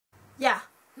Yeah.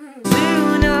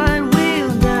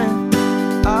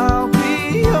 I'll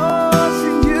be yours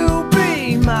and you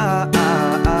be mine.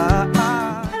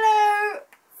 Hello!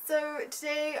 So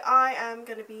today I am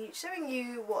going to be showing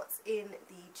you what's in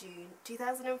the June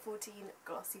 2014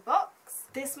 Glossybox.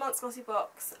 This month's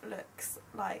Glossybox looks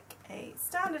like a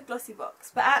standard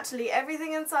Glossybox, but actually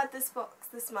everything inside this box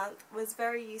this month was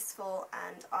very useful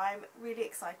and I'm really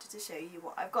excited to show you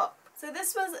what I've got. So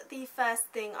this was the first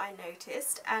thing I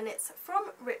noticed and it's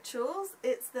from Rituals.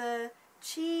 It's the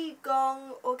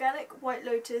Gong Organic White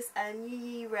Lotus and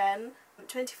Yi Ren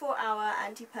 24-hour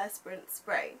Anti-Perspirant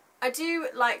Spray. I do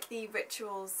like the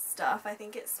Rituals stuff. I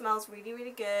think it smells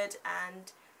really good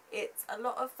and it's a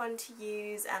lot of fun to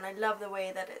use, and I love the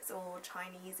way that it's all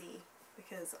Chinesey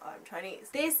because I'm Chinese.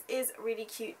 This is really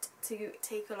cute to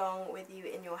take along with you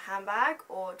in your handbag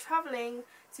or travelling,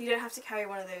 so you don't have to carry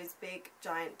one of those big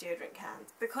giant deodorant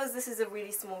cans. Because this is a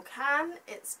really small can,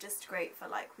 it's just great for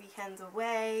like weekends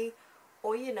away,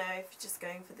 or you know, if you're just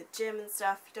going for the gym and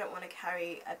stuff, you don't want to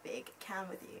carry a big can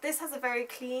with you. This has a very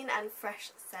clean and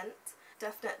fresh scent,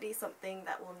 definitely something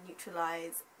that will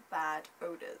neutralise bad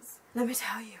odours. Let me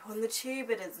tell you, on the tube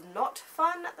it is not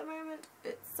fun at the moment.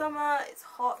 It's summer, it's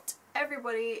hot,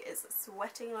 everybody is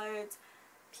sweating loads,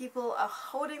 people are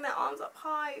holding their arms up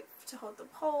high to hold the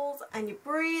poles, and you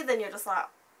breathe and you're just like,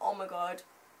 oh my god,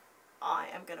 I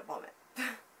am gonna vomit.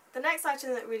 The next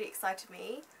item that really excited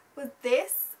me was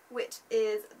this, which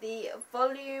is the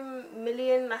Volume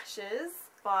Million Lashes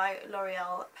by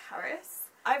L'Oreal Paris.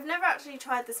 I've never actually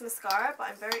tried this mascara, but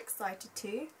I'm very excited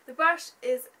to. The brush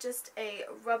is just a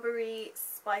rubbery,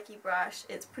 spiky brush.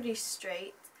 It's pretty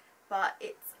straight, but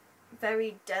it's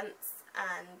very dense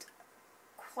and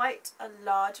quite a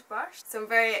large brush. So I'm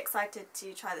very excited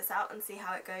to try this out and see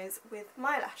how it goes with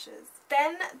my lashes.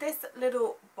 Then this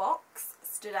little box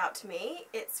stood out to me.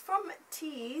 It's from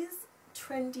Teez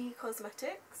Trendy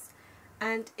Cosmetics,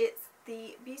 and it's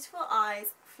the Beautiful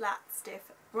Eyes Flat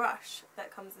Stiff brush that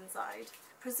comes inside.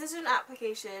 Precision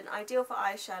application, ideal for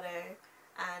eyeshadow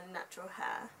and natural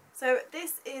hair. So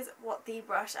this is what the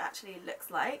brush actually looks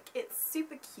like. It's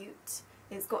super cute.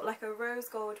 It's got like a rose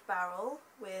gold barrel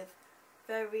with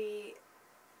very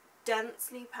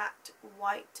densely packed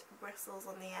white bristles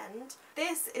on the end.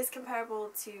 This is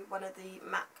comparable to one of the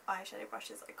MAC eyeshadow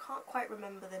brushes. I can't quite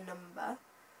remember the number.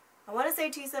 I want to say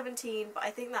 217, but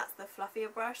I think that's the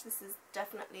fluffier brush. This is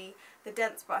definitely the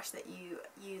dense brush that you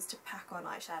use to pack on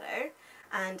eyeshadow,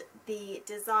 and the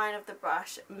design of the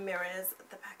brush mirrors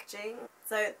the packaging.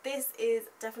 So this is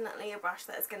definitely a brush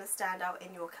that is going to stand out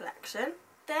in your collection.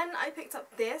 Then I picked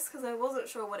up this because I wasn't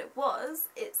sure what it was.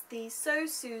 It's the So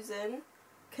Susan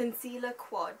Concealer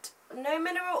Quad. No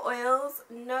mineral oils,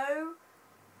 no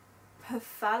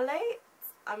perphthalates,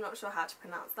 I'm not sure how to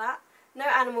pronounce that. No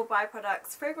animal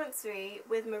byproducts, fragrance-free,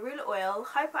 with marula oil,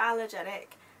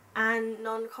 hypoallergenic and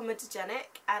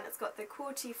non-comedogenic, and it's got the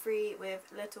cruelty-free with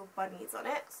little bunnies on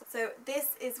it. So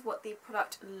this is what the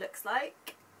product looks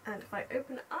like, and if I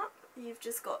open it up, you've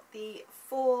just got the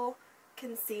 4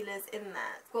 concealers in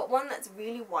there. It's got one that's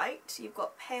really white, you've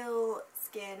got pale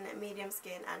skin, medium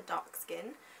skin and dark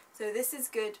skin. So this is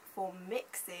good for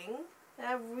mixing.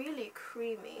 They're really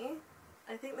creamy.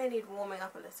 I think they need warming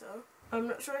up a little. I'm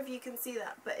not sure if you can see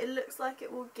that, but it looks like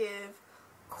it will give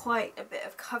quite a bit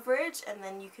of coverage and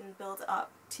then you can build it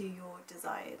up to your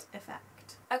desired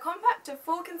effect. A compact of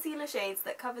 4 concealer shades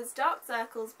that covers dark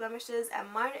circles, blemishes and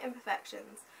minor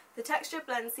imperfections. The texture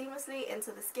blends seamlessly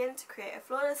into the skin to create a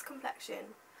flawless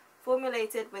complexion,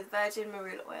 formulated with virgin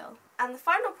marula oil. And the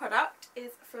final product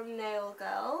is from Nail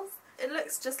Girls. It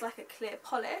looks just like a clear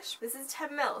polish. This is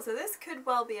 10ml, so this could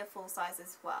well be a full size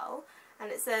as well. And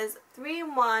it says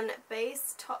 3-in-1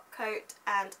 base, top coat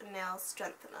and nail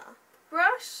strengthener. The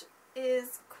brush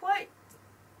is quite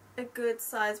a good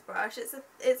size brush.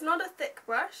 It's not a thick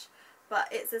brush, but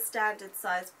it's a standard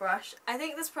size brush. I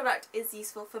think this product is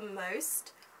useful for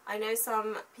most. I know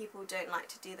some people don't like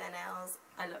to do their nails.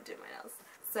 I love doing my nails.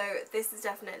 So this is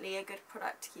definitely a good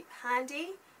product to keep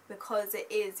handy because it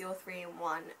is your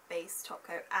 3-in-1 base, top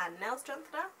coat and nail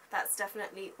strengthener. That's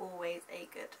definitely always a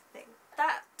good thing.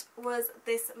 That was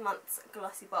this month's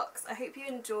Glossybox. I hope you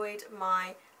enjoyed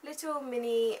my little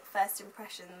mini first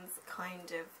impressions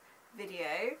kind of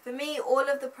video. For me, all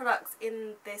of the products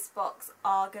in this box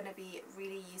are going to be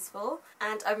really useful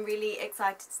and I'm really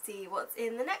excited to see what's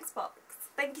in the next box.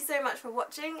 Thank you so much for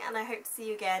watching and I hope to see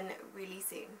you again really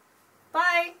soon.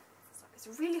 Bye! Sorry,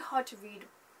 it's really hard to read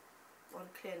on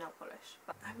clear nail polish,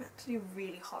 but I'm actually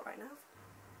really hot right now.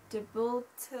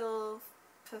 Dibultil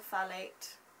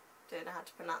perphthalate. Don't know how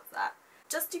to pronounce that.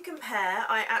 Just to compare,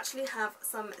 I actually have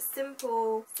some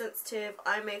simple sensitive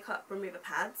eye makeup remover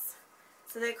pads.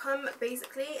 So they come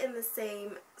basically in the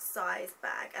same size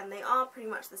bag, and they are pretty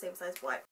much the same size wipe.